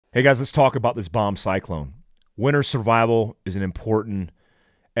Hey guys, let's talk about this bomb cyclone. Winter survival is an important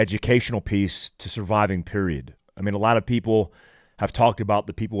educational piece to surviving, period. I mean, a lot of people have talked about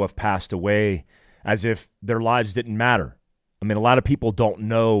the people who have passed away as if their lives didn't matter. I mean, a lot of people don't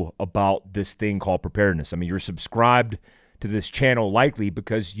know about this thing called preparedness. I mean, you're subscribed to this channel likely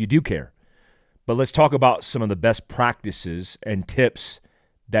because you do care. But let's talk about some of the best practices and tips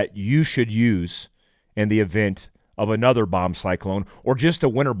that you should use in the event of another bomb cyclone or just a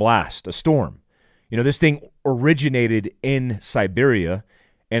winter blast, a storm. You know, this thing originated in Siberia,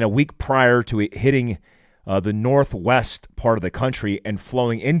 and a week prior to it hitting the northwest part of the country and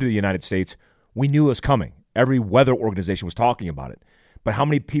flowing into the United States, we knew it was coming. Every weather organization was talking about it. But how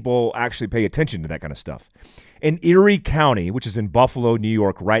many people actually pay attention to that kind of stuff? In Erie County, which is in Buffalo, New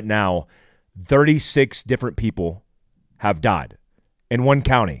York, right now, 36 different people have died in one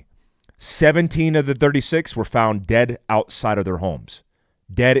county. 17 of the 36 were found dead outside of their homes,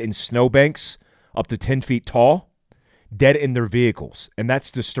 dead in snowbanks up to 10 feet tall, dead in their vehicles, and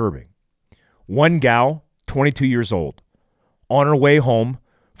that's disturbing. One gal, 22 years old, on her way home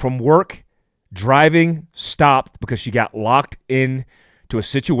from work, driving, stopped because she got locked in to a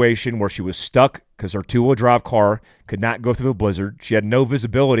situation where she was stuck because her two-wheel drive car could not go through the blizzard. She had no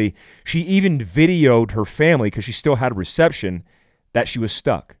visibility. She even videoed her family because she still had a reception that she was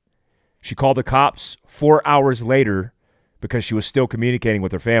stuck. She called the cops 4 hours later because she was still communicating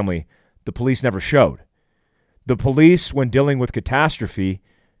with her family. The police never showed. The police, when dealing with catastrophe,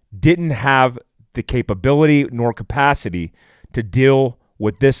 didn't have the capability nor capacity to deal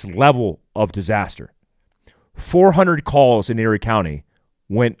with this level of disaster. 400 calls in Erie County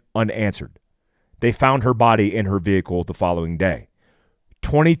went unanswered. They found her body in her vehicle the following day.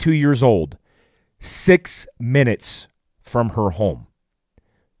 22 years old, 6 minutes from her home.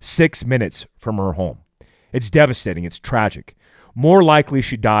 6 minutes from her home. It's devastating. It's tragic. More likely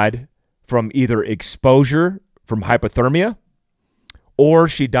she died from either exposure from hypothermia or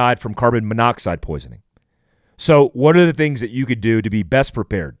she died from carbon monoxide poisoning. So what are the things that you could do to be best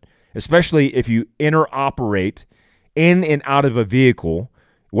prepared, especially if you interoperate in and out of a vehicle,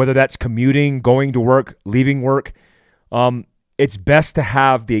 whether that's commuting, going to work, leaving work? It's best to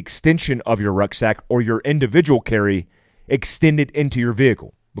have the extension of your rucksack or your individual carry extended into your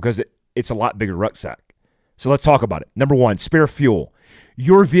vehicle, because it's a lot bigger rucksack. So let's talk about it. Number one, spare fuel.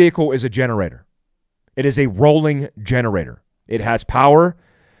 Your vehicle is a generator. It is a rolling generator. It has power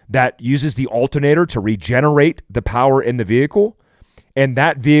that uses the alternator to regenerate the power in the vehicle. And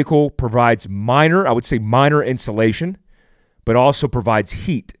that vehicle provides minor, I would say minor insulation, but also provides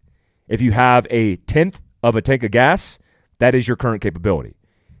heat. If you have a tenth of a tank of gas, that is your current capability.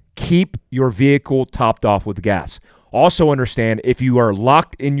 Keep your vehicle topped off with gas. Also understand, if you are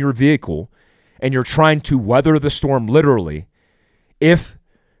locked in your vehicle and you're trying to weather the storm literally, if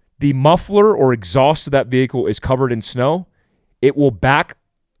the muffler or exhaust of that vehicle is covered in snow, it will back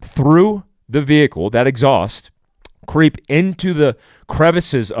through the vehicle, that exhaust, creep into the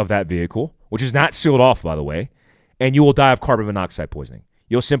crevices of that vehicle, which is not sealed off, by the way, and you will die of carbon monoxide poisoning.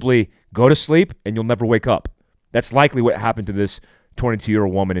 You'll simply go to sleep and you'll never wake up. That's likely what happened to this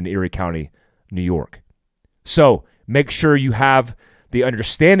 22-year-old woman in Erie County, New York. So make sure you have the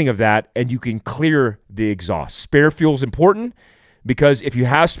understanding of that and you can clear the exhaust. Spare fuel is important because if you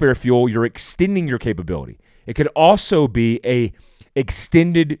have spare fuel, you're extending your capability. It could also be a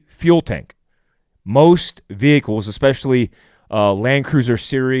extended fuel tank. Most vehicles, especially Land Cruiser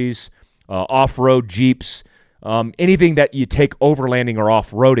series, off-road Jeeps, anything that you take overlanding or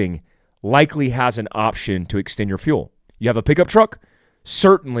off-roading likely has an option to extend your fuel. You have a pickup truck?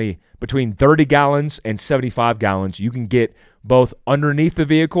 Certainly between 30 gallons and 75 gallons, you can get both underneath the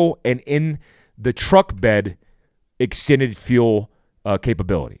vehicle and in the truck bed extended fuel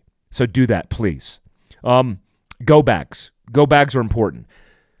capability. So do that, please. Go bags. Go bags are important.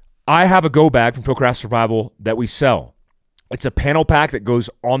 I have a go bag from Fieldcraft Survival that we sell. It's a panel pack that goes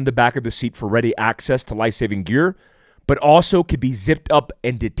on the back of the seat for ready access to life-saving gear, but also could be zipped up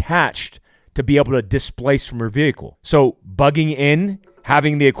and detached to be able to displace from your vehicle. So bugging in,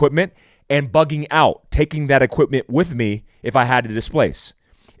 having the equipment, and bugging out, taking that equipment with me if I had to displace.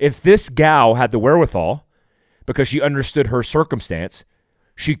 If this gal had the wherewithal, because she understood her circumstance,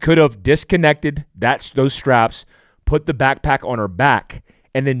 she could have disconnected those straps, put the backpack on her back,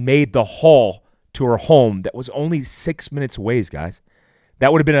 and then made the haul to her home that was only 6 minutes away, guys.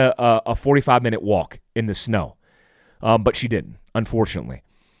 That would have been a 45-minute walk in the snow. But she didn't, unfortunately.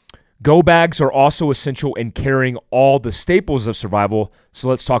 Go bags are also essential in carrying all the staples of survival, so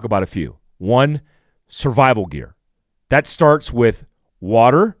let's talk about a few. One, survival gear. That starts with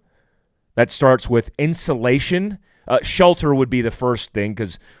water. That starts with insulation. Shelter would be the first thing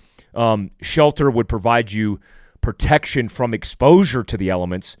because Shelter would provide you protection from exposure to the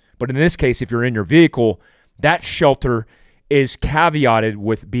elements. But in this case, if you're in your vehicle, that shelter is caveated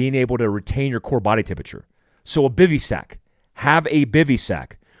with being able to retain your core body temperature. So a bivy sack. Have a bivy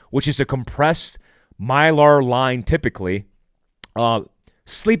sack, which is a compressed mylar line, typically,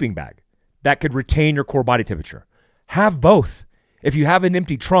 sleeping bag that could retain your core body temperature. Have both. If you have an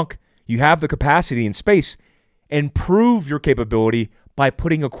empty trunk, you have the capacity and space. Improve your capability by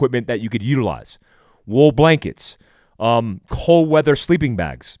putting equipment that you could utilize. Wool blankets, cold weather sleeping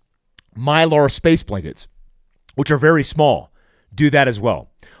bags, mylar space blankets, which are very small. Do that as well.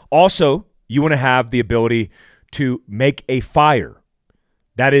 Also, you want to have the ability to make a fire.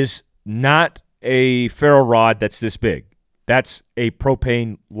 That is not a ferro rod that's this big. That's a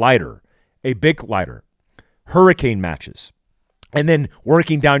propane lighter, a big lighter, hurricane matches. And then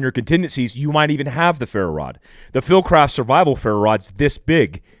working down your contingencies, you might even have the ferro rod. The Fieldcraft survival ferro rod's this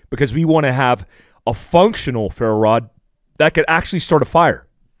big because we want to have a functional ferro rod that could actually start a fire.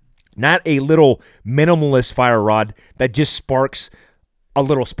 Not a little minimalist fire rod that just sparks a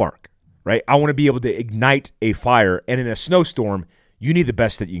little spark, right? I want to be able to ignite a fire. And in a snowstorm, you need the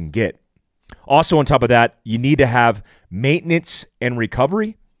best that you can get. Also, on top of that, you need to have maintenance and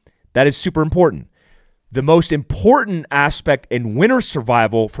recovery. That is super important. The most important aspect in winter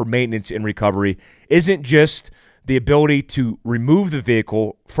survival for maintenance and recovery isn't just the ability to remove the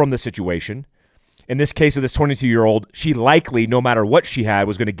vehicle from the situation. In this case of this 22-year-old, she likely, no matter what she had,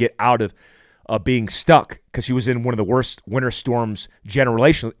 was going to get out of being stuck because she was in one of the worst winter storms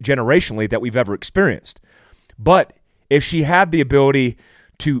generationally that we've ever experienced. But if she had the ability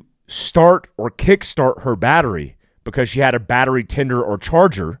to start or kickstart her battery because she had a battery tender or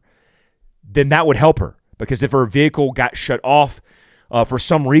charger, then that would help her. Because if her vehicle got shut off for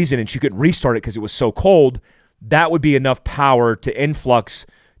some reason and she couldn't restart it because it was so cold, that would be enough power to influx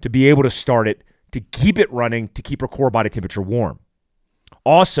to be able to start it, to keep it running, to keep her core body temperature warm.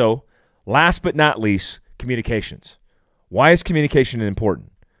 Also, last but not least, communications. Why is communication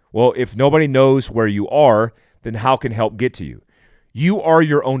important? Well, if nobody knows where you are, then how can help get to you? You are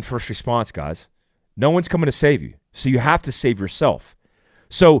your own first response, guys. No one's coming to save you, so you have to save yourself.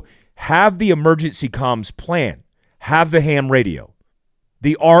 So have the emergency comms plan. Have the ham radio,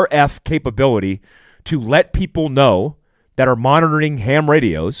 the RF capability to let people know that are monitoring ham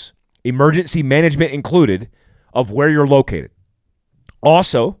radios, emergency management included, of where you're located.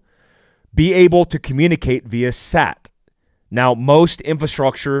 Also, be able to communicate via SAT. Now, most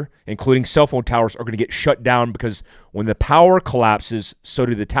infrastructure, including cell phone towers, are going to get shut down because when the power collapses, so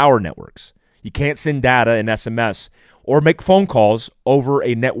do the tower networks. You can't send data in SMS or make phone calls over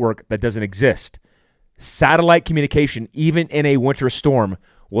a network that doesn't exist. Satellite communication, even in a winter storm,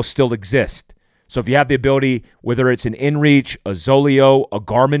 will still exist. So if you have the ability, whether it's an InReach, a Zoleo, a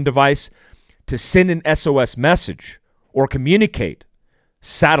Garmin device, to send an SOS message or communicate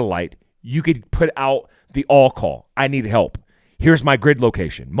satellite, you could put out the all call. I need help. Here's my grid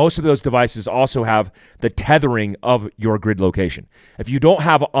location. Most of those devices also have the tethering of your grid location. If you don't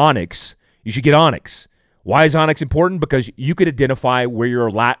have Onyx, you should get Onyx. Why is Onyx important? Because you could identify where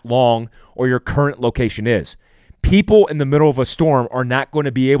your lat long or your current location is. People in the middle of a storm are not going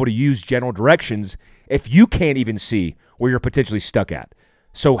to be able to use general directions if you can't even see where you're potentially stuck at.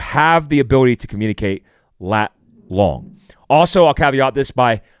 So have the ability to communicate lat long. Also, I'll caveat this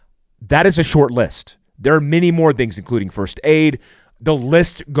by, that is a short list. There are many more things, including first aid. The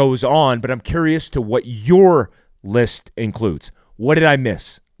list goes on, but I'm curious to what your list includes. What did I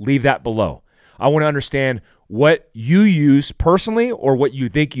miss? Leave that below. I want to understand what you use personally or what you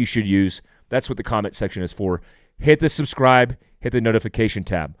think you should use. That's what the comment section is for. Hit the subscribe, hit the notification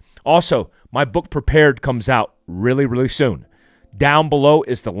tab. Also, my book Prepared comes out really, really soon. Down below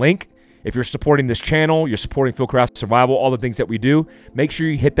is the link. If you're supporting this channel, you're supporting Fieldcraft Survival, all the things that we do, make sure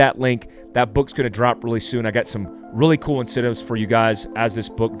you hit that link. That book's going to drop really soon. I got some really cool incentives for you guys as this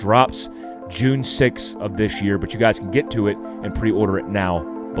book drops June 6th of this year, but you guys can get to it and pre-order it now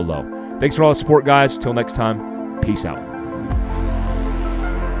below. Thanks for all the support, guys. Till next time, peace out.